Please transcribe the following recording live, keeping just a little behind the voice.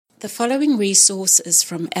The following resource is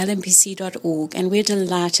from lmpc.org, and we're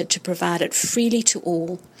delighted to provide it freely to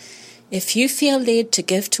all. If you feel led to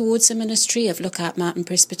give towards the ministry of Lookout Mountain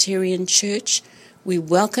Presbyterian Church, we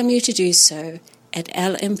welcome you to do so at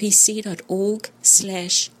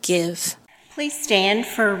lmpc.org/give. Please stand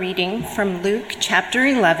for a reading from Luke chapter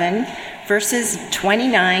 11, verses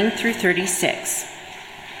 29 through 36.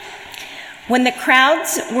 When the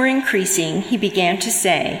crowds were increasing, he began to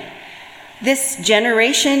say, "This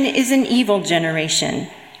generation is an evil generation.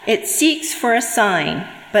 It seeks for a sign,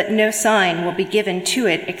 but no sign will be given to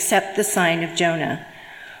it except the sign of Jonah.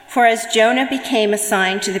 For as Jonah became a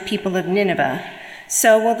sign to the people of Nineveh,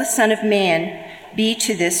 so will the Son of Man be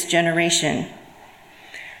to this generation.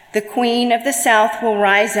 The queen of the south will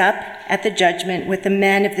rise up at the judgment with the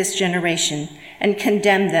men of this generation and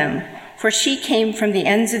condemn them, for she came from the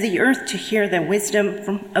ends of the earth to hear the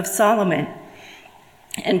wisdom of Solomon.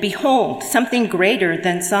 And behold, something greater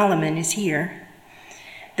than Solomon is here.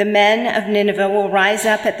 The men of Nineveh will rise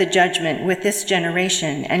up at the judgment with this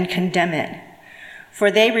generation and condemn it,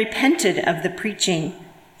 for they repented of the preaching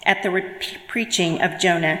of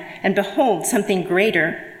Jonah, and behold, something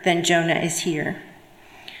greater than Jonah is here.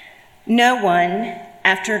 No one,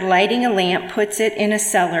 after lighting a lamp, puts it in a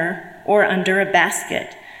cellar or under a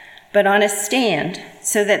basket, but on a stand,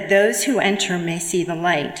 so that those who enter may see the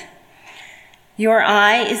light. Your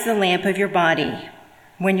eye is the lamp of your body.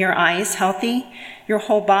 When your eye is healthy, your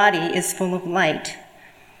whole body is full of light.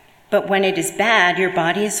 But when it is bad, your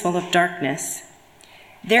body is full of darkness.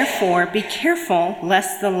 Therefore, be careful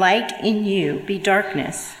lest the light in you be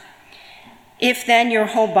darkness. If then your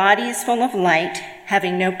whole body is full of light,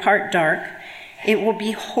 having no part dark, it will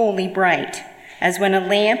be wholly bright, as when a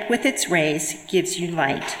lamp with its rays gives you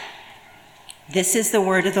light." This is the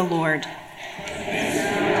word of the Lord.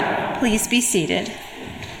 Please be seated.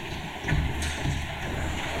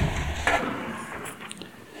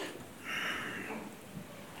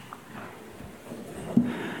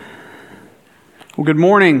 Well, good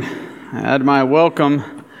morning. I add my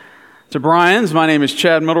welcome to Brian's. My name is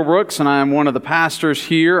Chad Middlebrooks, and I am one of the pastors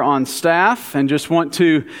here on staff, and just want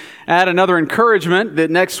to add another encouragement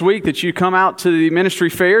that next week that you come out to the ministry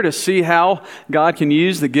fair to see how God can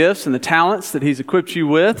use the gifts and the talents that He's equipped you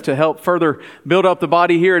with to help further build up the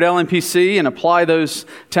body here at LMPC and apply those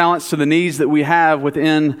talents to the needs that we have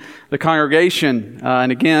within the congregation.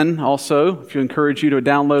 And again, also, if you encourage you to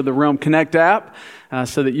download the Realm Connect app,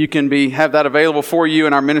 so that you can have that available for you,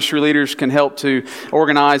 and our ministry leaders can help to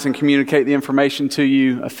organize and communicate the information to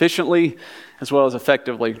you efficiently as well as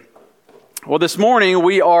effectively. Well, this morning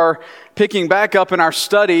we are picking back up in our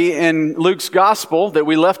study in Luke's Gospel that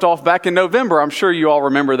we left off back in November. I'm sure you all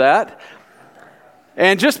remember that.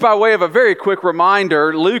 And just by way of a very quick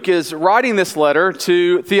reminder, Luke is writing this letter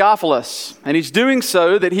to Theophilus, and he's doing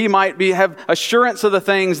so that he might have assurance of the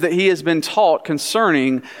things that he has been taught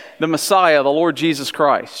concerning the Messiah, the Lord Jesus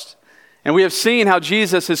Christ. And we have seen how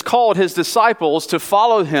Jesus has called his disciples to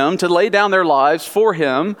follow him, to lay down their lives for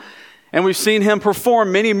him, and we've seen him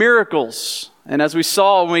perform many miracles. And as we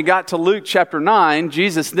saw when we got to Luke chapter 9,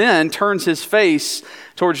 Jesus then turns his face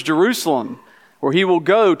towards Jerusalem, where he will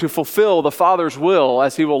go to fulfill the Father's will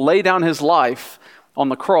as he will lay down his life on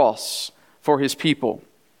the cross for his people.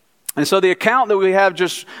 And so the account that we have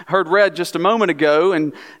just heard read just a moment ago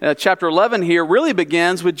in chapter 11 here really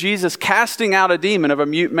begins with Jesus casting out a demon of a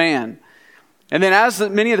mute man. And then as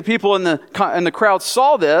many of the people in the crowd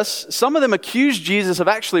saw this, some of them accused Jesus of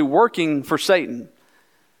actually working for Satan.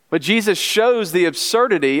 But Jesus shows the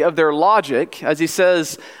absurdity of their logic as he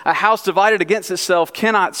says, "A house divided against itself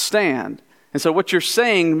cannot stand." And so what you're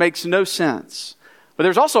saying makes no sense. But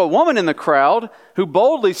there's also a woman in the crowd who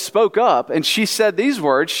boldly spoke up, and she said these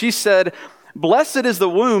words. She said, "Blessed is the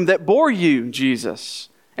womb that bore you, Jesus,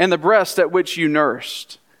 and the breast at which you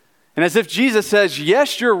nursed." And as if Jesus says,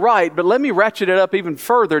 yes, you're right, but let me ratchet it up even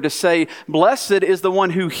further to say, blessed is the one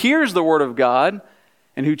who hears the word of God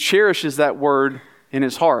and who cherishes that word in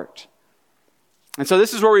his heart. And so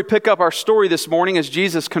this is where we pick up our story this morning as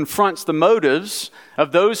Jesus confronts the motives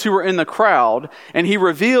of those who were in the crowd, and he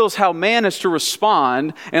reveals how man is to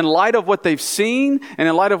respond in light of what they've seen and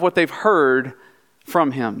in light of what they've heard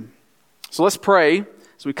from him. So let's pray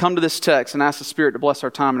as we come to this text and ask the Spirit to bless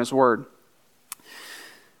our time in his word.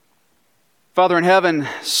 Father in heaven,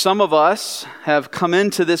 some of us have come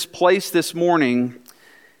into this place this morning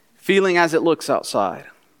feeling as it looks outside,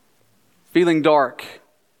 feeling dark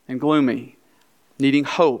and gloomy, needing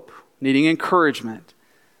hope, needing encouragement.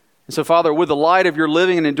 And so, Father, would the light of your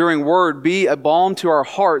living and enduring word be a balm to our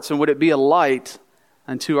hearts, and would it be a light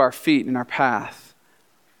unto our feet and our path?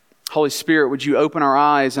 Holy Spirit, would you open our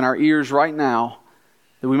eyes and our ears right now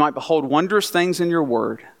that we might behold wondrous things in your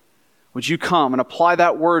word. Would you come and apply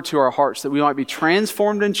that word to our hearts, that we might be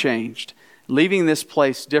transformed and changed, leaving this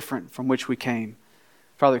place different from which we came.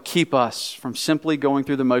 Father, keep us from simply going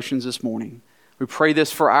through the motions this morning. We pray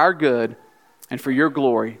this for our good and for your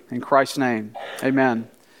glory. In Christ's name, amen.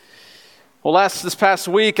 Well, this past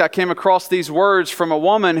week, I came across these words from a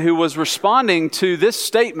woman who was responding to this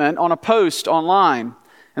statement on a post online.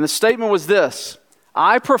 And the statement was this: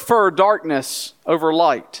 I prefer darkness over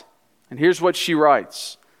light. And here's what she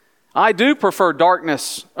writes: I do prefer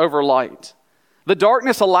darkness over light. The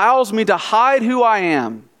darkness allows me to hide who I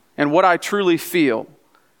am and what I truly feel.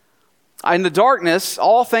 In the darkness,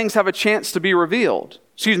 all things have a chance to be revealed.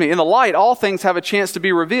 In the light, all things have a chance to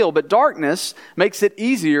be revealed, but darkness makes it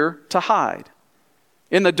easier to hide.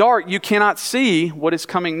 In the dark, you cannot see what is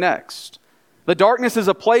coming next. The darkness is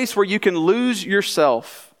a place where you can lose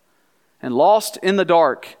yourself. And lost in the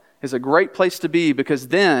dark is a great place to be, because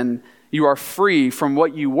then you are free from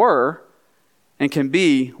what you were and can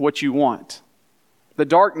be what you want. The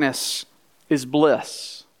darkness is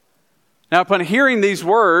bliss. Now, upon hearing these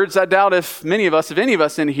words, I doubt if any of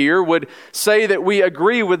us in here would say that we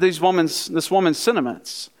agree with this woman's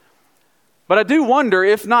sentiments. But I do wonder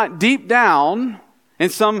if not deep down in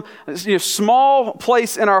some small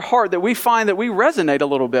place in our heart that we find that we resonate a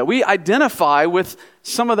little bit. We identify with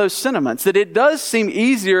some of those sentiments, that it does seem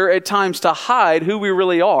easier at times to hide who we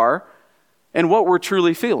really are and what we're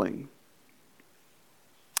truly feeling.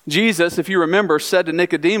 Jesus, if you remember, said to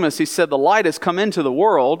Nicodemus, he said, the light has come into the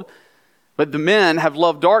world, but the men have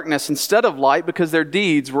loved darkness instead of light because their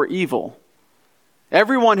deeds were evil.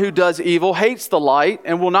 Everyone who does evil hates the light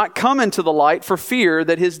and will not come into the light for fear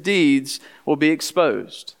that his deeds will be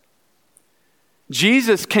exposed.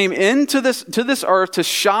 Jesus came to this earth to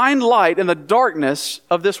shine light in the darkness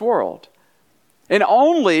of this world. And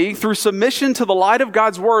only through submission to the light of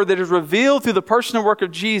God's word that is revealed through the person and work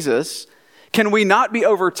of Jesus can we not be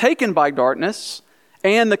overtaken by darkness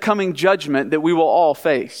and the coming judgment that we will all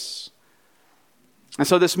face. And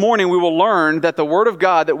so this morning we will learn that the Word of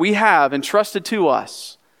God that we have entrusted to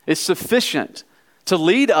us is sufficient to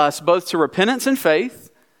lead us both to repentance and faith,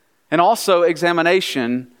 and also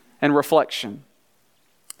examination and reflection.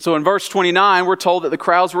 So in verse 29, we're told that the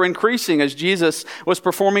crowds were increasing as Jesus was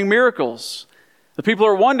performing miracles. The people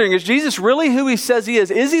are wondering, is Jesus really who he says he is?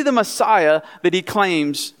 Is he the Messiah that he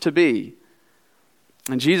claims to be?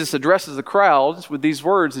 And Jesus addresses the crowds with these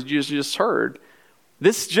words that you just heard.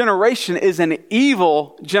 This generation is an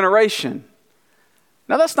evil generation.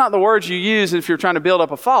 Now, that's not the words you use if you're trying to build up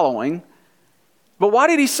a following. But why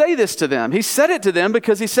did he say this to them? He said it to them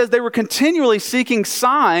because he says they were continually seeking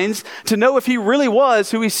signs to know if he really was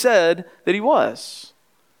who he said that he was.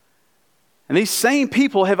 And these same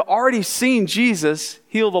people have already seen Jesus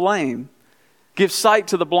heal the lame, give sight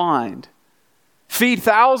to the blind, feed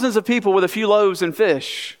thousands of people with a few loaves and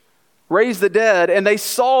fish, raise the dead, and they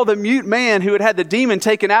saw the mute man who had the demon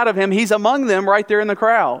taken out of him. He's among them right there in the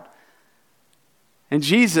crowd. And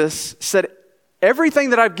Jesus said, everything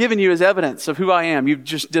that I've given you is evidence of who I am. You've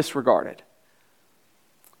just disregarded.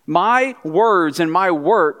 My words and my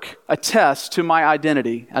work attest to my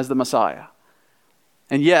identity as the Messiah.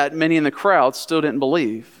 And yet, many in the crowd still didn't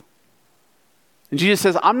believe. And Jesus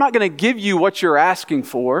says, I'm not going to give you what you're asking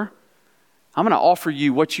for. I'm going to offer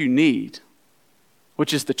you what you need,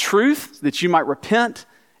 which is the truth, that you might repent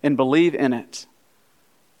and believe in it.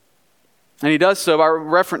 And he does so by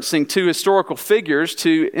referencing two historical figures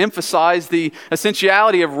to emphasize the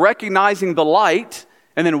essentiality of recognizing the light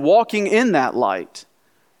and then walking in that light.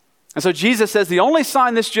 And so Jesus says the only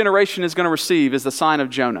sign this generation is going to receive is the sign of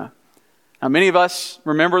Jonah. Now, many of us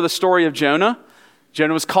remember the story of Jonah.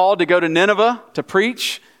 Jonah was called to go to Nineveh to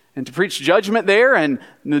preach judgment there, and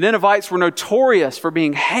the Ninevites were notorious for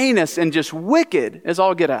being heinous and just wicked as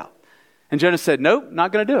all get out. And Jonah said, nope,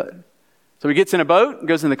 not going to do it. So he gets in a boat and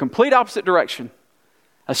goes in the complete opposite direction.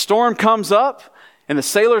 A storm comes up, and the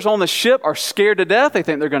sailors on the ship are scared to death. They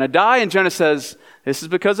think they're going to die, and Jonah says, this is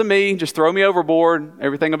because of me. Just throw me overboard.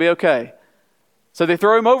 Everything will be okay. So they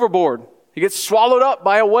throw him overboard. He gets swallowed up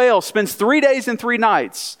by a whale, spends 3 days and 3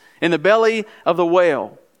 nights in the belly of the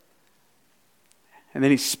whale. And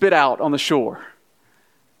then he's spit out on the shore.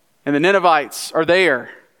 And the Ninevites are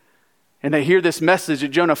there. And they hear this message that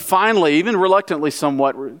Jonah finally, even reluctantly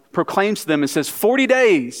somewhat, proclaims to them and says, 40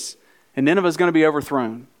 days and Nineveh is going to be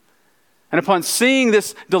overthrown. And upon seeing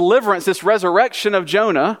this deliverance, this resurrection of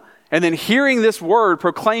Jonah, and then hearing this word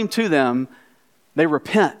proclaimed to them, they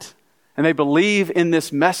repent. And they believe in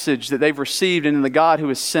this message that they've received and in the God who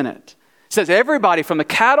has sent it. It says everybody from the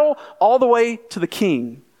cattle all the way to the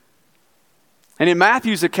king. And in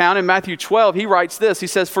Matthew's account, in Matthew 12, he writes this. He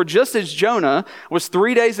says, "For just as Jonah was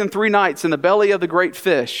 3 days and 3 nights in the belly of the great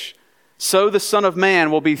fish, so the Son of Man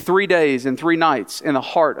will be 3 days and 3 nights in the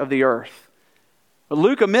heart of the earth." But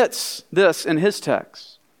Luke omits this in his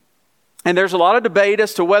text. And there's a lot of debate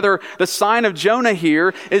as to whether the sign of Jonah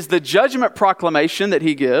here is the judgment proclamation that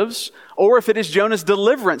he gives, or if it is Jonah's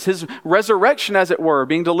deliverance, his resurrection, as it were,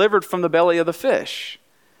 being delivered from the belly of the fish.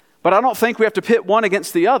 But I don't think we have to pit one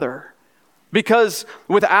against the other, because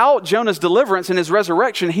without Jonah's deliverance and his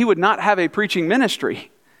resurrection, he would not have a preaching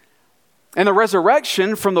ministry. And the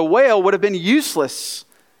resurrection from the whale would have been useless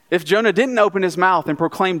if Jonah didn't open his mouth and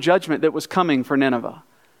proclaim judgment that was coming for Nineveh.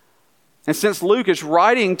 And since Luke is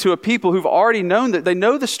writing to a people who've already known that they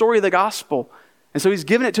know the story of the gospel, and so he's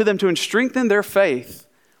given it to them to strengthen their faith,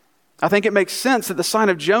 I think it makes sense that the sign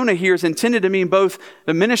of Jonah here is intended to mean both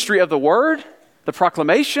the ministry of the word, the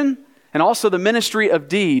proclamation, and also the ministry of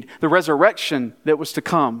deed, the resurrection that was to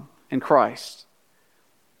come in Christ.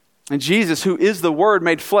 And Jesus, who is the Word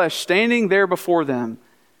made flesh, standing there before them,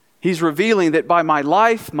 he's revealing that by my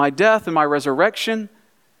life, my death, and my resurrection,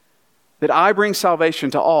 that I bring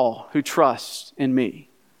salvation to all who trust in me.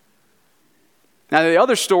 Now, the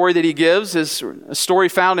other story that he gives is a story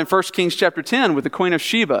found in 1 Kings chapter 10 with the Queen of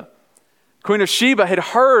Sheba. Queen of Sheba had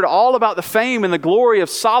heard all about the fame and the glory of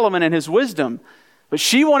Solomon and his wisdom, but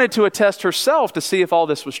she wanted to attest herself to see if all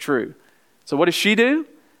this was true. So what does she do?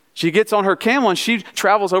 She gets on her camel and she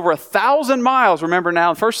travels over 1,000 miles. Remember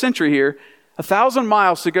now, in the first century here, 1,000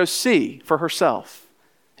 miles to go see for herself.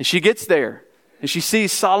 And she gets there and she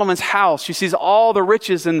sees Solomon's house. She sees all the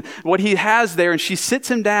riches and what he has there. And she sits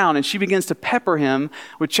him down and she begins to pepper him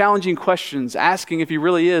with challenging questions, asking if he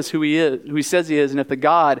really is, who he says he is, and if the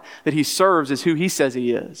God that he serves is who he says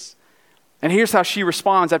he is. And here's how she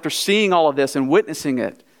responds after seeing all of this and witnessing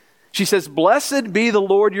it. She says, "Blessed be the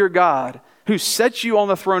Lord your God, who sets you on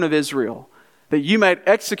the throne of Israel, that you may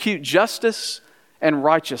execute justice and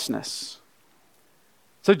righteousness."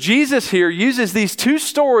 So Jesus here uses these two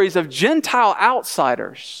stories of Gentile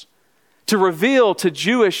outsiders to reveal to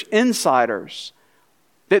Jewish insiders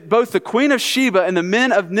that both the Queen of Sheba and the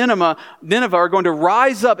men of Nineveh are going to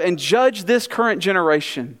rise up and judge this current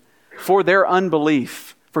generation for their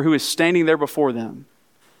unbelief, for who is standing there before them.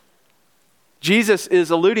 Jesus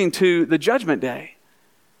is alluding to the judgment day,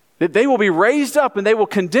 that they will be raised up and they will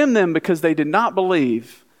condemn them because they did not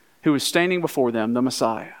believe who was standing before them, the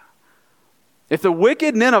Messiah. If the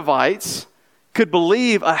wicked Ninevites could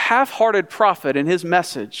believe a half-hearted prophet and his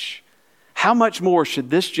message, how much more should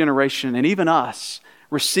this generation and even us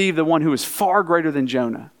receive the one who is far greater than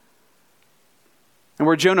Jonah? And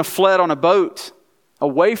where Jonah fled on a boat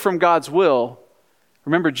away from God's will,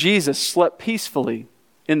 remember Jesus slept peacefully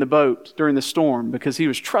in the boat during the storm because he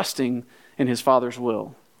was trusting in his Father's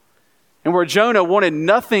will. And where Jonah wanted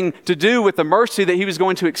nothing to do with the mercy that he was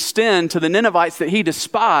going to extend to the Ninevites that he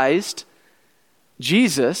despised,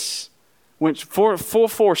 Jesus went full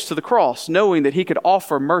force to the cross, knowing that he could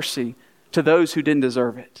offer mercy to those who didn't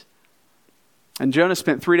deserve it. And Jonah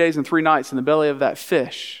spent 3 days and 3 nights in the belly of that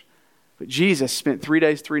fish, but Jesus spent 3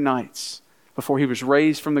 days, 3 nights before he was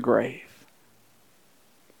raised from the grave.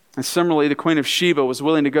 And similarly, the Queen of Sheba was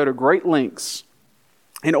willing to go to great lengths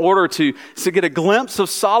in order to get a glimpse of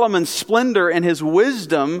Solomon's splendor and his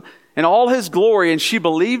wisdom and all his glory. And she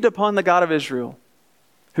believed upon the God of Israel,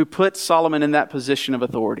 who put Solomon in that position of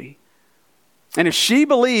authority. And if she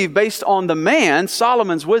believed based on the man,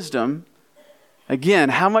 Solomon's wisdom, again,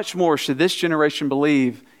 how much more should this generation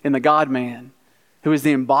believe in the God-man, who is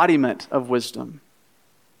the embodiment of wisdom?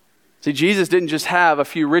 See, Jesus didn't just have a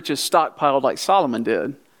few riches stockpiled like Solomon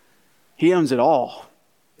did. He owns it all.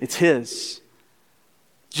 It's his.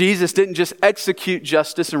 Jesus didn't just execute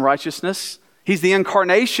justice and righteousness. He's the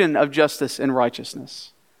incarnation of justice and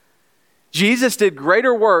righteousness. Jesus did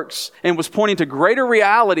greater works and was pointing to greater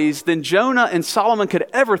realities than Jonah and Solomon could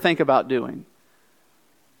ever think about doing.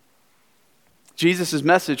 Jesus'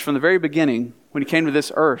 message from the very beginning, when he came to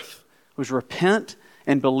this earth, was repent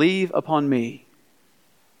and believe upon me.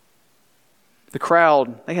 The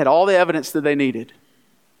crowd, they had all the evidence that they needed,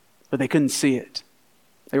 but they couldn't see it.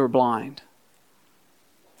 They were blind.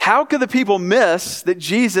 How could the people miss that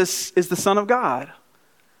Jesus is the Son of God?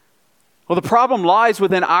 Well, the problem lies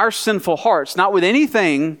within our sinful hearts, not with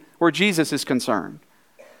anything where Jesus is concerned.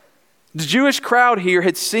 The Jewish crowd here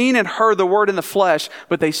had seen and heard the word in the flesh,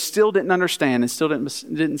 but they still didn't understand and still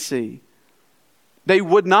didn't see. They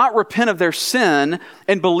would not repent of their sin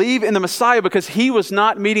and believe in the Messiah because he was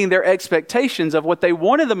not meeting their expectations of what they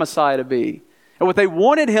wanted the Messiah to be and what they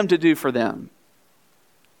wanted him to do for them.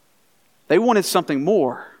 They wanted something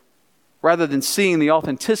more. rather than seeing the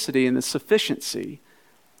authenticity and the sufficiency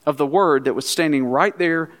of the word that was standing right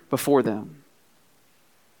there before them.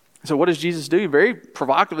 So what does Jesus do? Very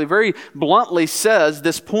provocatively, very bluntly says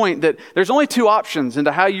this point that there's only two options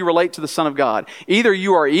into how you relate to the Son of God. Either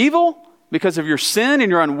you are evil because of your sin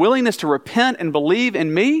and your unwillingness to repent and believe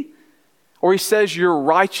in me, or he says you're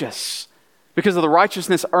righteous because of the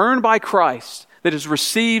righteousness earned by Christ that is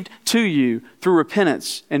received to you through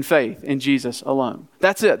repentance and faith in Jesus alone.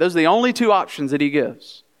 That's it. Those are the only two options that he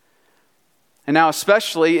gives. And now,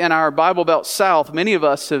 especially in our Bible Belt South, many of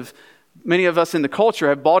us in the culture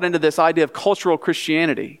have bought into this idea of cultural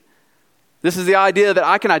Christianity. This is the idea that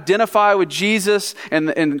I can identify with Jesus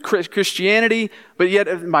and Christianity, but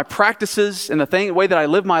yet my practices and the way that I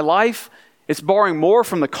live my life, it's borrowing more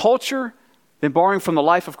from the culture than borrowing from the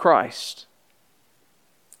life of Christ.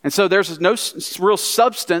 And so there's no real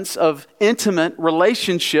substance of intimate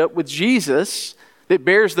relationship with Jesus that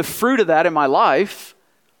bears the fruit of that in my life,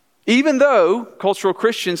 even though cultural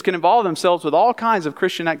Christians can involve themselves with all kinds of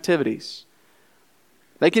Christian activities.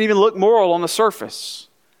 They can even look moral on the surface.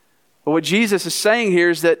 But what Jesus is saying here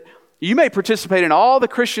is that you may participate in all the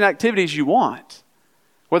Christian activities you want,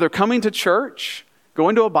 whether coming to church,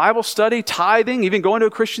 going to a Bible study, tithing, even going to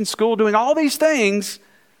a Christian school, doing all these things,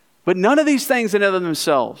 but none of these things in and of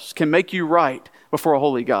themselves can make you right before a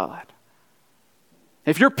holy God.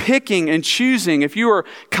 If you're picking and choosing, if you are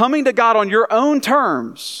coming to God on your own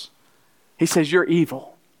terms, he says you're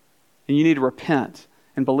evil and you need to repent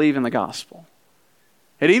and believe in the gospel.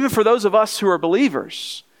 And even for those of us who are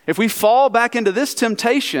believers, if we fall back into this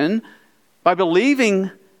temptation by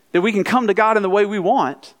believing that we can come to God in the way we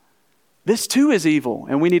want, this too is evil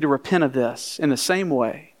and we need to repent of this in the same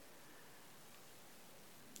way.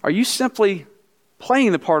 Are you simply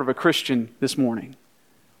playing the part of a Christian this morning?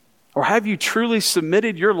 Or have you truly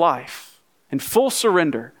submitted your life in full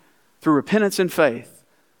surrender through repentance and faith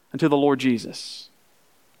unto the Lord Jesus?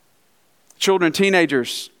 Children,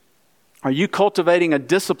 teenagers, are you cultivating a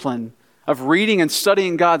discipline of reading and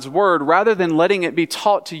studying God's Word rather than letting it be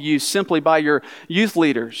taught to you simply by your youth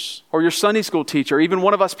leaders or your Sunday school teacher, or even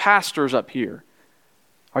one of us pastors up here?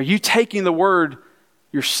 Are you taking the Word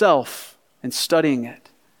yourself and studying it?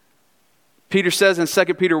 Peter says in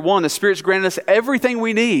 2 Peter 1, the Spirit's granted us everything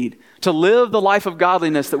we need to live the life of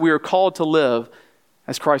godliness that we are called to live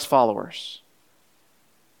as Christ's followers.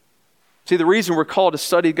 See, the reason we're called to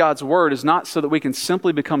study God's Word is not so that we can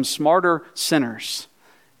simply become smarter sinners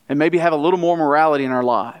and maybe have a little more morality in our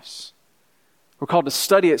lives. We're called to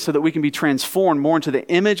study it so that we can be transformed more into the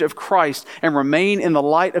image of Christ and remain in the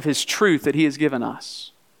light of His truth that He has given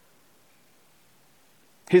us.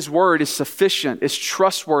 His Word is sufficient, is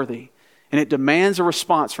trustworthy, and it demands a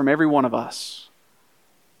response from every one of us.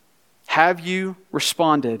 Have you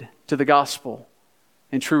responded to the gospel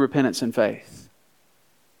in true repentance and faith?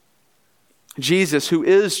 Jesus, who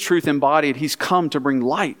is truth embodied, He's come to bring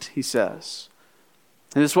light, He says.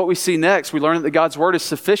 And this is what we see next. We learn that God's Word is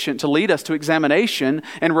sufficient to lead us to examination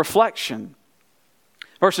and reflection.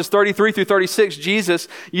 Verses 33 through 36, Jesus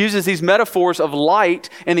uses these metaphors of light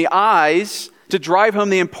in the eyes to drive home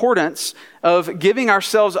the importance of giving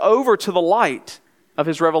ourselves over to the light of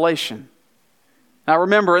His revelation. Now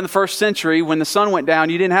remember, in the first century, when the sun went down,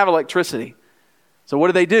 you didn't have electricity. So what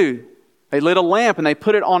did they do? They lit a lamp and they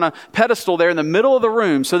put it on a pedestal there in the middle of the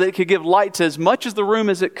room so that it could give light to as much of the room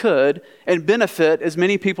as it could and benefit as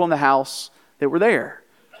many people in the house that were there.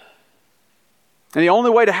 And the only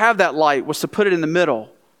way to have that light was to put it in the middle.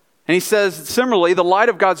 And he says, similarly, the light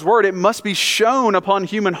of God's Word, it must be shone upon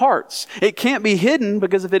human hearts. It can't be hidden,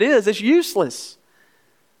 because if it is, it's useless.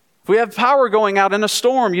 If we have power going out in a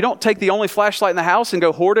storm, you don't take the only flashlight in the house and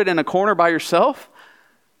go hoard it in a corner by yourself.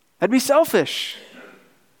 That'd be selfish.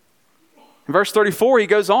 In verse 34, he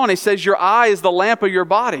goes on, he says, your eye is the lamp of your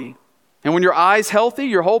body. And when your eye is healthy,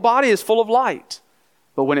 your whole body is full of light.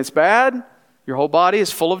 But when it's bad, your whole body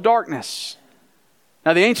is full of darkness.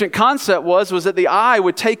 Now, the ancient concept was that the eye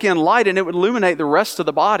would take in light and it would illuminate the rest of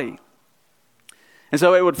the body. And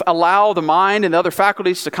so it would allow the mind and the other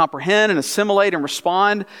faculties to comprehend and assimilate and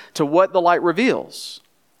respond to what the light reveals.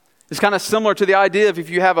 It's kind of similar to the idea of if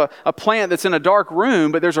you have a plant that's in a dark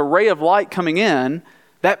room, but there's a ray of light coming in,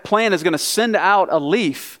 that plant is going to send out a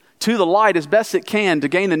leaf to the light as best it can to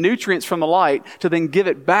gain the nutrients from the light to then give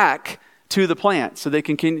it back to the plant so they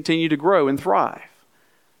can continue to grow and thrive.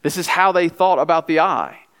 This is how they thought about the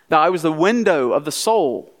eye. The eye was the window of the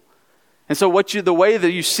soul. And so the way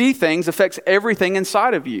that you see things affects everything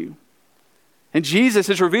inside of you. And Jesus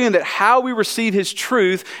is revealing that how we receive His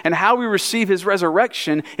truth and how we receive His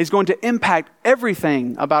resurrection is going to impact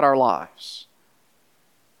everything about our lives.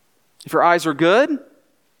 If your eyes are good,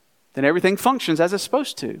 then everything functions as it's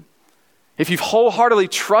supposed to. If you've wholeheartedly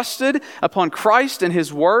trusted upon Christ and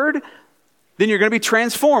His Word, then you're going to be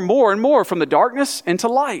transformed more and more from the darkness into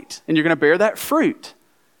light, and you're going to bear that fruit.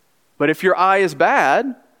 But if your eye is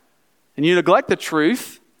bad and you neglect the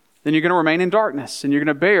truth, then you're going to remain in darkness, and you're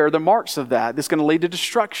going to bear the marks of that. That's going to lead to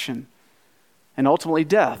destruction and ultimately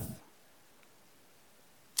death.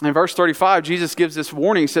 In verse 35, Jesus gives this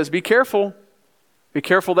warning. He says, be careful. Be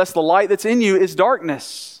careful, that's the light that's in you is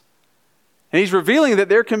darkness. And He's revealing that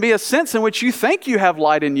there can be a sense in which you think you have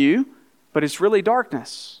light in you, but it's really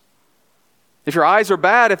darkness. If your eyes are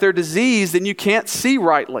bad, if they're diseased, then you can't see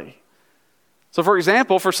rightly. So for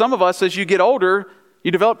example, for some of us, as you get older,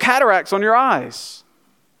 you develop cataracts on your eyes.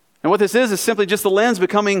 And what this is simply just the lens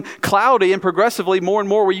becoming cloudy and progressively more and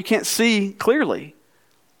more where you can't see clearly.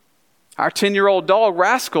 Our 10-year-old dog,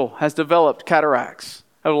 Rascal, has developed cataracts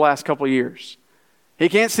over the last couple of years. He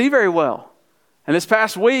can't see very well. And this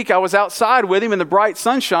past week, I was outside with him in the bright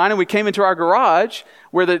sunshine, and we came into our garage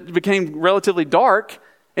where it became relatively dark,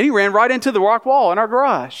 and he ran right into the rock wall in our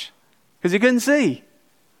garage because he couldn't see.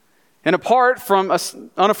 And apart from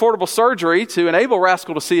unaffordable surgery to enable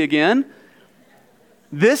Rascal to see again,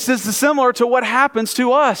 this is similar to what happens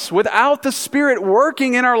to us. Without the Spirit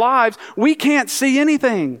working in our lives, we can't see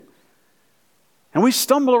anything. And we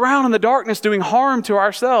stumble around in the darkness doing harm to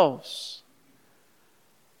ourselves.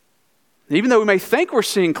 Even though we may think we're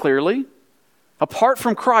seeing clearly, apart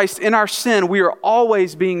from Christ in our sin, we are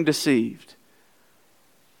always being deceived.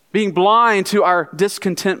 Being blind to our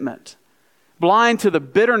discontentment, blind to the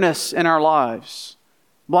bitterness in our lives,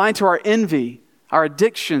 blind to our envy, our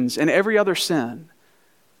addictions, and every other sin.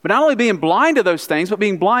 But not only being blind to those things, but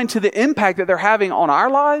being blind to the impact that they're having on our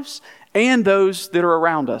lives and those that are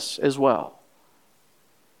around us as well.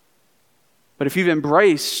 But if you've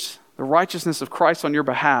embraced the righteousness of Christ on your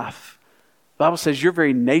behalf, the Bible says your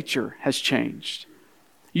very nature has changed.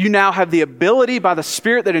 You now have the ability by the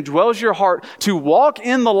Spirit that indwells your heart to walk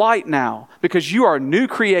in the light now because you are a new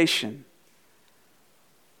creation.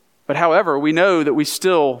 But however, we know that we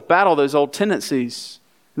still battle those old tendencies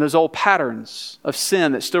and those old patterns of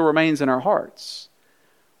sin that still remains in our hearts.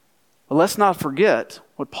 But let's not forget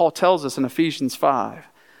what Paul tells us in Ephesians 5.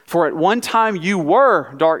 For at one time you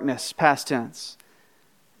were darkness, past tense.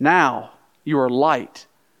 Now you are light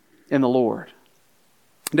in the Lord.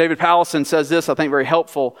 David Powlison says this, I think very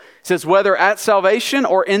helpful. He says, whether at salvation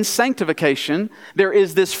or in sanctification, there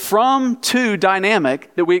is this from-to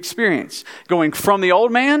dynamic that we experience, going from the old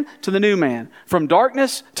man to the new man, from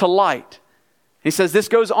darkness to light. He says this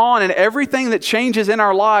goes on, and everything that changes in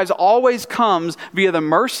our lives always comes via the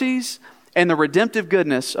mercies and the redemptive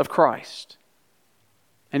goodness of Christ.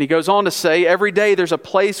 And he goes on to say, every day there's a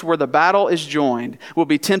place where the battle is joined. We'll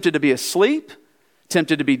be tempted to be asleep,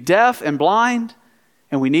 tempted to be deaf and blind,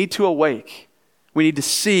 and we need to awake. We need to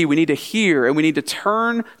see, we need to hear, and we need to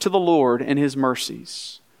turn to the Lord and His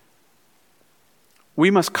mercies.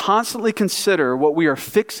 We must constantly consider what we are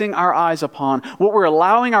fixing our eyes upon, what we're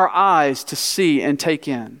allowing our eyes to see and take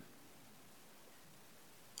in.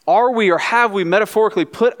 Are we or have we metaphorically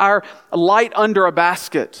put our light under a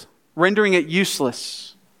basket, rendering it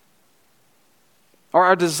useless? Are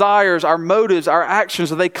our desires, our motives, our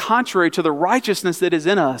actions, are they contrary to the righteousness that is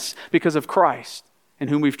in us because of Christ in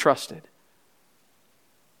whom we've trusted?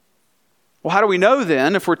 Well, how do we know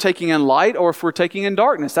then if we're taking in light or if we're taking in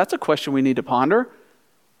darkness? That's a question we need to ponder.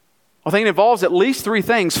 I think it involves at least three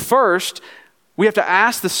things. First, we have to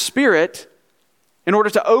ask the Spirit in order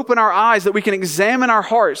to open our eyes that we can examine our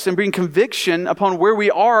hearts and bring conviction upon where we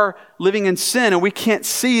are living in sin and we can't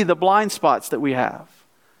see the blind spots that we have.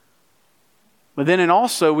 But then and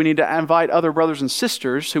also we need to invite other brothers and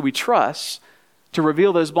sisters who we trust to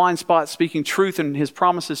reveal those blind spots, speaking truth and His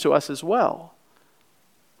promises to us as well.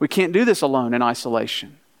 We can't do this alone in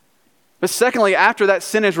isolation. But secondly, after that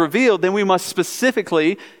sin is revealed, then we must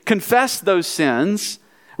specifically confess those sins,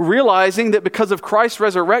 realizing that because of Christ's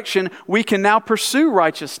resurrection, we can now pursue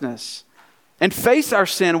righteousness and face our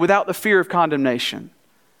sin without the fear of condemnation.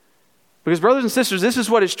 Because brothers and sisters, this is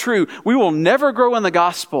what is true. We will never grow in the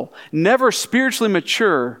gospel, never spiritually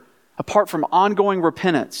mature apart from ongoing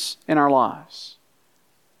repentance in our lives.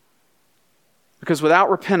 Because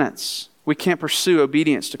without repentance, we can't pursue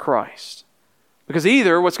obedience to Christ. Because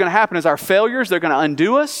either what's going to happen is our failures, they're going to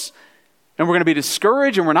undo us, and we're going to be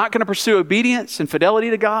discouraged, and we're not going to pursue obedience and fidelity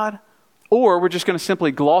to God, or we're just going to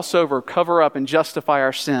simply gloss over, cover up, and justify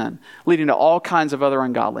our sin, leading to all kinds of other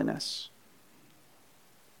ungodliness.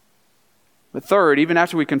 But third, even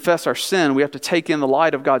after we confess our sin, we have to take in the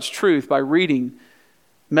light of God's truth by reading,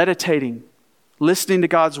 meditating, listening to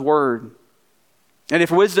God's word, And if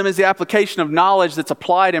wisdom is the application of knowledge that's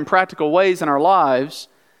applied in practical ways in our lives,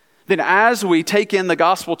 then as we take in the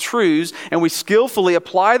gospel truths and we skillfully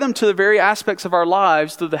apply them to the very aspects of our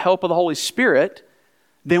lives through the help of the Holy Spirit,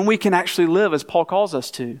 then we can actually live as Paul calls us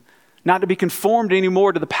to. Not to be conformed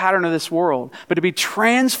anymore to the pattern of this world, but to be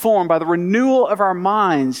transformed by the renewal of our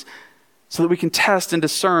minds so that we can test and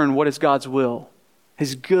discern what is God's will,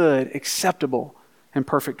 His good, acceptable, and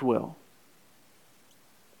perfect will.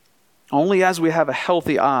 Only as we have a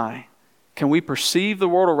healthy eye can we perceive the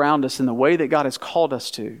world around us in the way that God has called us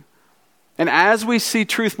to. And as we see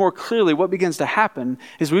truth more clearly, what begins to happen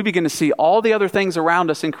is we begin to see all the other things around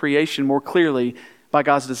us in creation more clearly by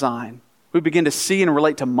God's design. We begin to see and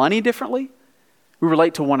relate to money differently. We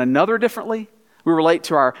relate to one another differently. We relate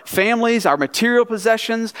to our families, our material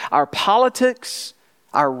possessions, our politics,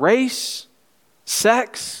 our race,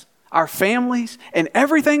 sex, our families, and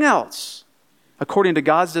everything else according to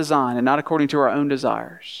God's design and not according to our own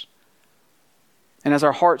desires. And as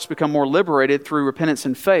our hearts become more liberated through repentance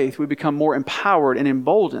and faith, we become more empowered and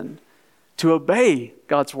emboldened to obey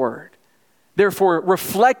God's word. Therefore,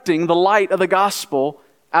 reflecting the light of the gospel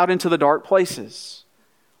out into the dark places.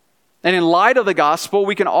 And in light of the gospel,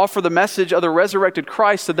 we can offer the message of the resurrected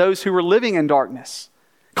Christ to those who are living in darkness,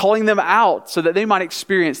 calling them out so that they might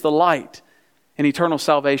experience the light and eternal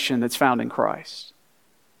salvation that's found in Christ.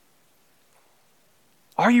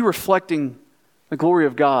 Are you reflecting the glory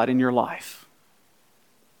of God in your life?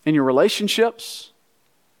 In your relationships?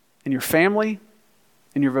 In your family?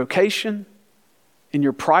 In your vocation? In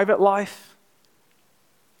your private life?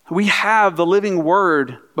 We have the living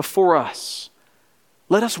word before us.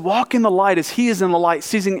 Let us walk in the light as He is in the light,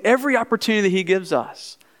 seizing every opportunity that He gives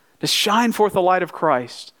us to shine forth the light of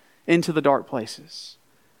Christ into the dark places.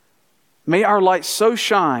 May our light so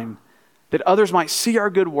shine that others might see our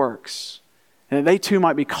good works and that they too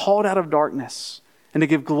might be called out of darkness and to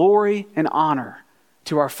give glory and honor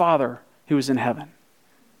to our Father who is in heaven.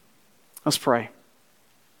 Let's pray.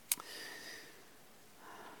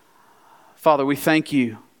 Father, we thank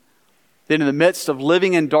You that in the midst of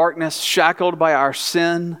living in darkness, shackled by our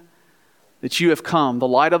sin, that You have come, the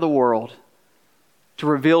light of the world, to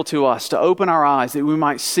reveal to us, to open our eyes, that we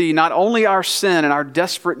might see not only our sin and our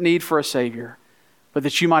desperate need for a Savior, but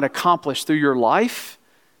that You might accomplish through Your life,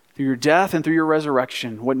 through Your death, and through Your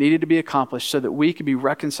resurrection what needed to be accomplished so that we could be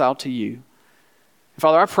reconciled to You. And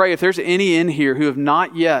Father, I pray if there's any in here who have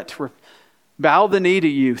not yet bowed the knee to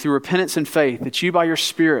You through repentance and faith, that You by Your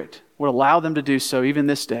Spirit would allow them to do so even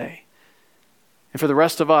this day. And for the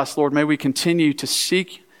rest of us, Lord, may we continue to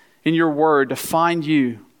seek in Your word to find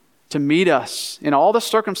You, to meet us in all the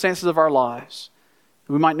circumstances of our lives.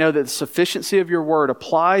 We might know that the sufficiency of Your word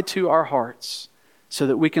applied to our hearts so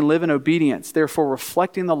that we can live in obedience, therefore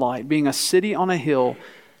reflecting the light, being a city on a hill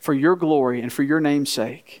for Your glory and for Your name's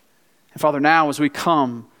sake. And Father, now as we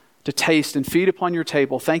come to taste and feed upon Your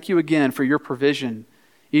table, thank You again for Your provision,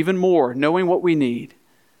 even more, knowing what we need,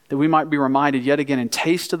 that we might be reminded yet again and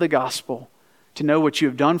taste of the gospel, to know what You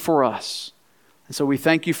have done for us. And so we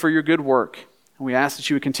thank You for Your good work. And we ask that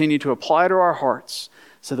You would continue to apply to our hearts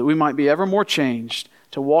so that we might be ever more changed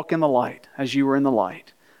to walk in the light as You were in the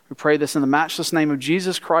light. We pray this in the matchless name of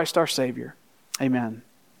Jesus Christ, our Savior. Amen.